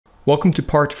Welcome to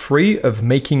part 3 of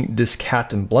making this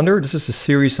cat in Blender. This is a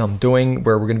series I'm doing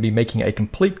where we're going to be making a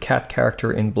complete cat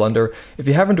character in Blender. If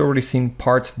you haven't already seen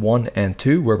parts 1 and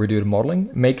 2 where we do the modeling,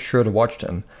 make sure to watch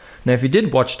them. Now if you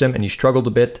did watch them and you struggled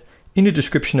a bit, in the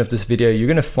description of this video you're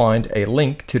going to find a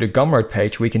link to the Gumroad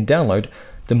page where you can download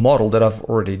the model that I've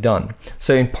already done.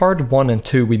 So in part 1 and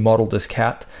 2 we modeled this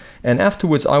cat, and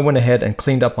afterwards I went ahead and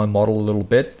cleaned up my model a little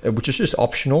bit, which is just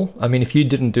optional. I mean, if you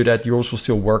didn't do that, yours will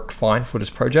still work fine for this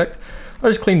project. I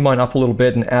just cleaned mine up a little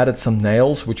bit and added some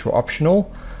nails, which were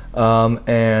optional,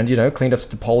 and cleaned up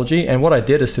the topology. And what I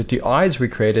did is that the eyes we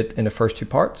created in the first two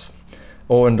parts,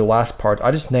 or in the last part,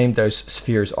 I just named those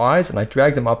spheres eyes and I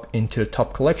dragged them up into the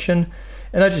top collection,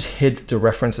 and I just hid the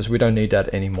references. We don't need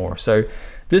that anymore. So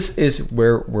this is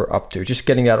where we're up to, just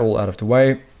getting that all out of the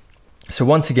way. So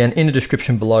once again, in the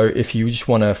description below, if you just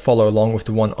want to follow along with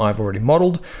the one I've already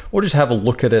modeled, or just have a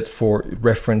look at it for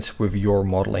reference with your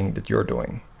modeling that you're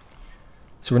doing.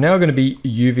 So we're now going to be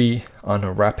UV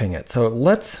unwrapping it. So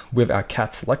let's, with our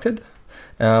cat selected,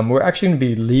 we're actually going to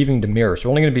be leaving the mirror. So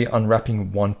we're only going to be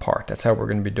unwrapping one part. That's how we're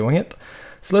going to be doing it.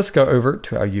 So let's go over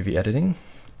to our UV editing.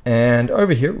 And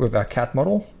over here with our cat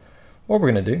model, what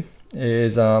we're going to do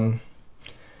is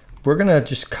we're going to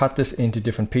just cut this into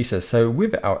different pieces. So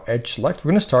with our edge select,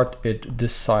 we're going to start at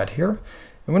this side here.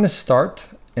 I'm going to start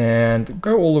and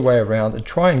go all the way around and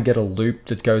try and get a loop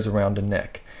that goes around the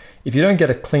neck. If you don't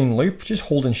get a clean loop, just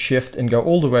hold in shift and go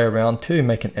all the way around till you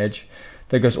make an edge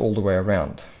that goes all the way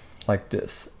around like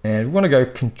this. And we want to go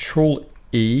Control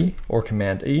E or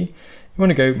Command E. We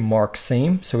want to go mark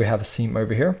seam. So we have a seam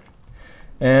over here.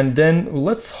 And then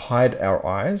let's hide our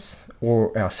eyes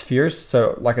or our spheres.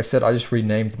 So like I said, I just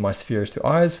renamed my spheres to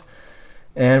eyes.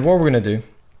 And what we're going to do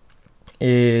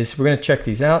is we're going to check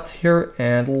these out here,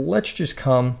 and let's just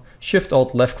come Shift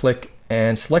Alt left click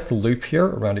and select the loop here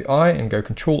around the eye and go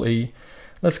Control E.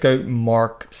 Let's go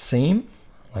mark seam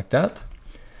like that.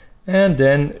 And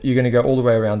then you're going to go all the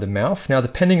way around the mouth. Now,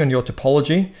 depending on your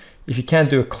topology, if you can't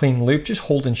do a clean loop, just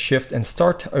hold in shift and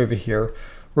start over here.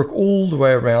 Work all the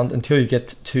way around until you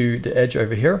get to the edge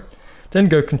over here. Then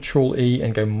go Control E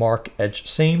and go mark edge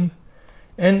seam.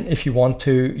 And if you want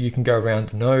to, you can go around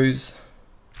the nose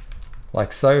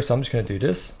like so. So I'm just going to do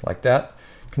this like that.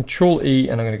 Control E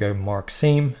and I'm going to go mark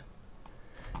seam.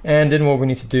 And then what we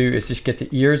need to do is just get the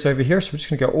ears over here. So we're just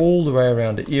going to go all the way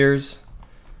around the ears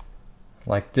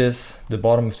like this, the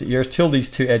bottom of the ears, till these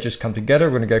two edges come together.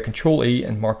 We're going to go Control E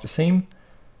and mark the seam.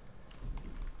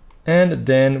 And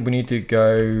then we need to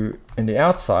go in the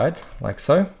outside like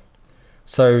so.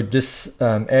 So this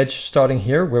edge starting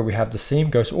here where we have the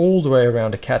seam goes all the way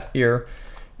around the cat ear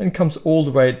and comes all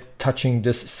the way touching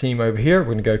this seam over here. We're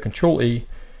going to go Control E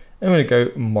and we're going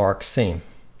to go mark seam.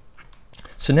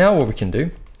 So now what we can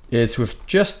do is with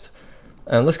just,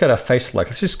 let's go to our face select.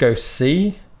 Let's just go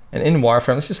C, and in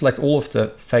wireframe, let's just select all of the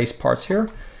face parts here.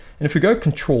 And if we go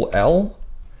Control L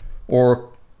or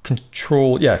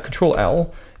Control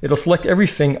L, it'll select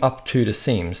everything up to the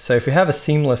seams. So if we have a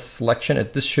seamless selection,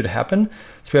 this should happen.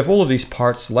 So we have all of these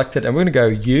parts selected, and we're going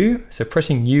to go U, so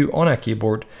pressing U on our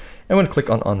keyboard, and we're going to click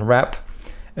on Unwrap.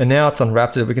 And now it's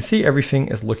unwrapped. We can see everything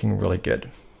is looking really good.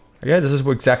 Okay, this is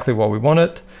exactly what we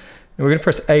wanted. And we're going to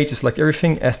press A to select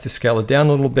everything, S to scale it down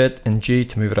a little bit, and G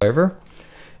to move it over.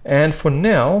 And for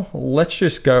now, let's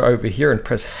just go over here and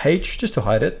press H just to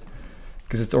hide it,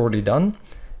 because it's already done.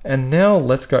 And now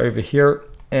let's go over here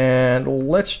and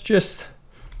let's just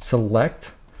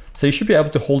select. So you should be able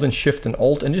to hold in Shift and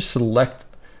Alt and just select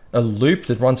a loop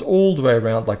that runs all the way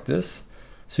around like this.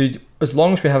 So as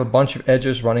long as we have a bunch of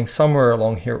edges running somewhere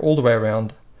along here all the way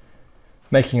around,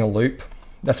 making a loop,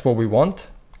 that's what we want.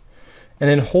 And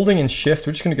then holding in Shift,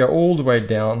 we're just going to go all the way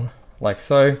down like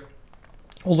so,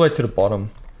 all the way to the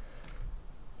bottom,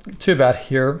 to about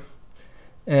here.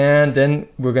 And then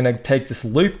we're going to take this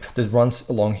loop that runs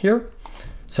along here.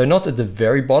 So not at the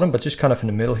very bottom, but just kind of in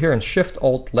the middle here, and Shift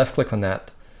Alt left click on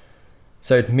that.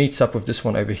 So it meets up with this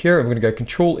one over here. And we're going to go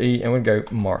Control E and we're going to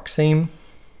go mark seam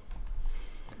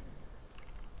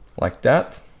like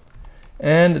that.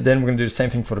 And then we're going to do the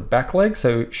same thing for the back leg.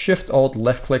 So Shift Alt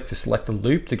left click to select the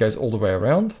loop that goes all the way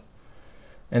around.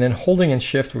 And then holding in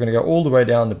Shift, we're going to go all the way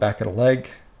down the back of the leg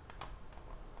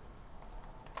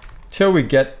till we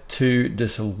get to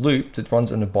this loop that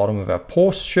runs in the bottom of our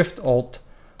paw. Shift Alt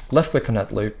left click on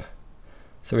that loop.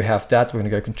 So we have that. We're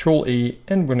going to go Control E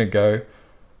and we're going to go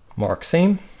mark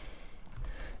seam.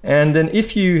 And then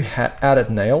if you added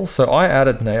nails, so I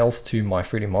added nails to my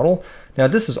 3D model. Now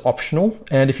this is optional,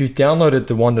 and if you've downloaded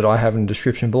the one that I have in the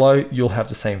description below, you'll have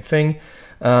the same thing.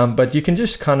 But you can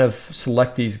just kind of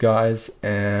select these guys,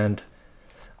 and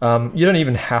You don't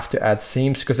even have to add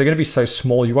seams because they're going to be so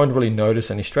small you won't really notice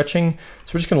any stretching.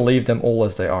 So we're just going to leave them all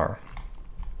as they are.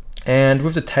 And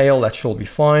with the tail, that should all be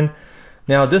fine.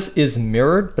 Now this is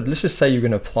mirrored, but let's just say you're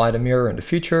going to apply the mirror in the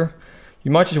future. You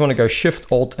might just want to go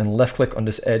Shift Alt and left click on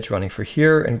this edge running for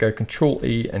here and go Control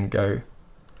E and go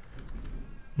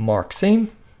Mark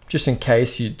Seam, just in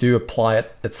case you do apply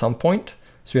it at some point.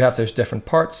 So you have those different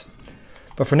parts.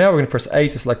 But for now, we're going to press A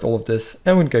to select all of this,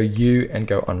 and we're going to go U and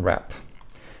go Unwrap.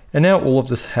 And now all of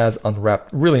this has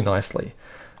unwrapped really nicely.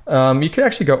 You could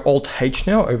actually go Alt H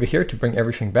now over here to bring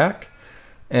everything back.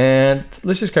 And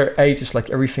let's just go A to select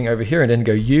everything over here and then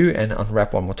go U and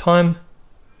unwrap one more time.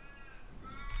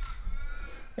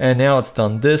 And now it's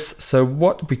done this. So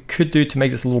what we could do to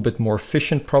make this a little bit more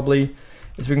efficient probably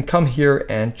is we can come here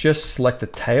and just select the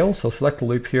tail. So select the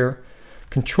loop here,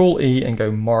 Control E and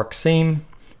go Mark Seam,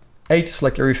 A to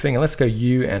select everything, and let's go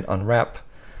U and unwrap.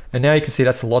 And now you can see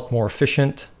that's a lot more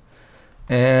efficient.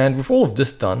 And with all of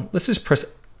this done, let's just press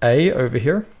A over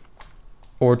here,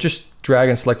 or just drag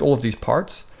and select all of these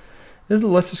parts.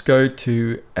 Let's just go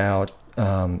to our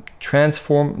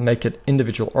transform, make it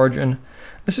individual origin.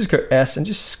 Let's just go S and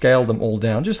just scale them all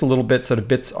down just a little bit so the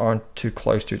bits aren't too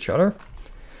close to each other.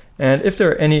 And if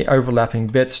there are any overlapping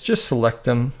bits, just select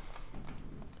them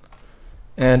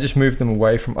and just move them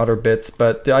away from other bits.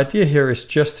 But the idea here is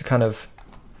just to kind of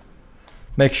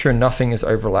make sure nothing is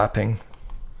overlapping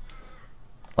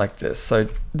like this. So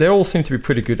they all seem to be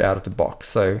pretty good out of the box.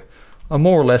 So I'm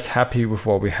more or less happy with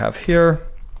what we have here.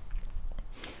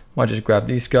 Might just grab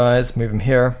these guys, move them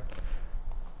here.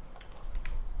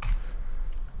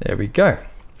 There we go.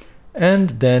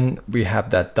 And then we have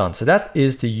that done. So that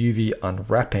is the UV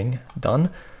unwrapping done.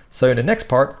 So in the next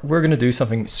part, we're going to do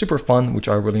something super fun, which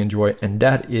I really enjoy, and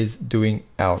that is doing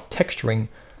our texturing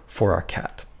for our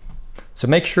cat. So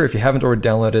make sure if you haven't already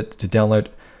downloaded to download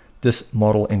this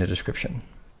model in the description.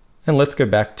 And let's go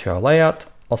back to our layout.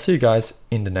 I'll see you guys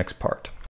in the next part.